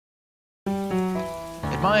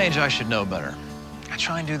At my age, I should know better. I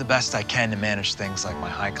try and do the best I can to manage things like my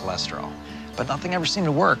high cholesterol, but nothing ever seemed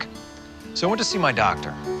to work. So I went to see my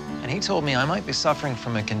doctor, and he told me I might be suffering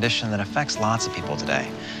from a condition that affects lots of people today.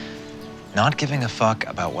 Not giving a fuck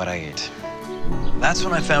about what I eat. That's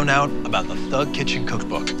when I found out about the Thug Kitchen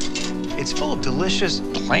Cookbook. It's full of delicious,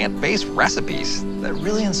 plant-based recipes that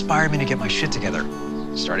really inspired me to get my shit together.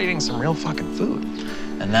 Start eating some real fucking food.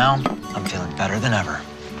 And now, I'm feeling better than ever.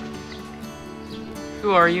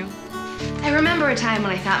 Who are you? I remember a time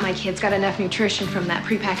when I thought my kids got enough nutrition from that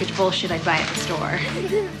prepackaged bullshit I'd buy at the store.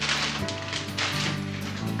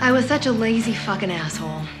 I was such a lazy fucking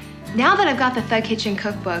asshole. Now that I've got the Thug Kitchen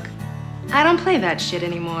Cookbook, I don't play that shit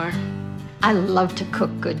anymore. I love to cook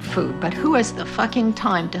good food, but who has the fucking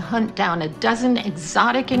time to hunt down a dozen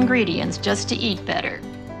exotic ingredients just to eat better?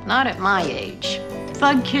 Not at my age.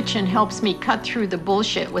 Thug Kitchen helps me cut through the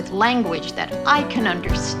bullshit with language that I can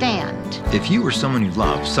understand. If you or someone you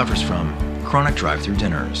love suffers from chronic drive-through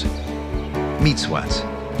dinners, meat sweats,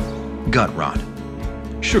 gut rot,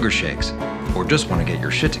 sugar shakes, or just want to get your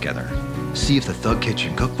shit together, see if the Thug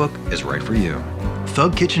Kitchen Cookbook is right for you.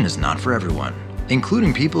 Thug Kitchen is not for everyone,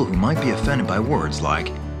 including people who might be offended by words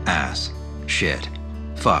like ass, shit,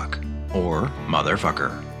 fuck, or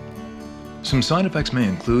motherfucker. Some side effects may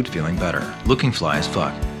include feeling better, looking fly as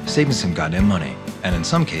fuck, saving some goddamn money, and in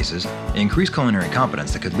some cases, increased culinary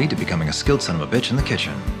competence that could lead to becoming a skilled son of a bitch in the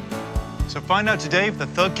kitchen. So find out today if the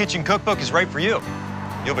Thug Kitchen Cookbook is right for you.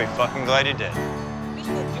 You'll be fucking glad you did. What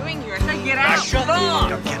are you doing here? I said get out! Shut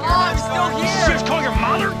up! I'm still here! Shit, call your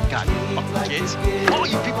mother! God, fucking kids.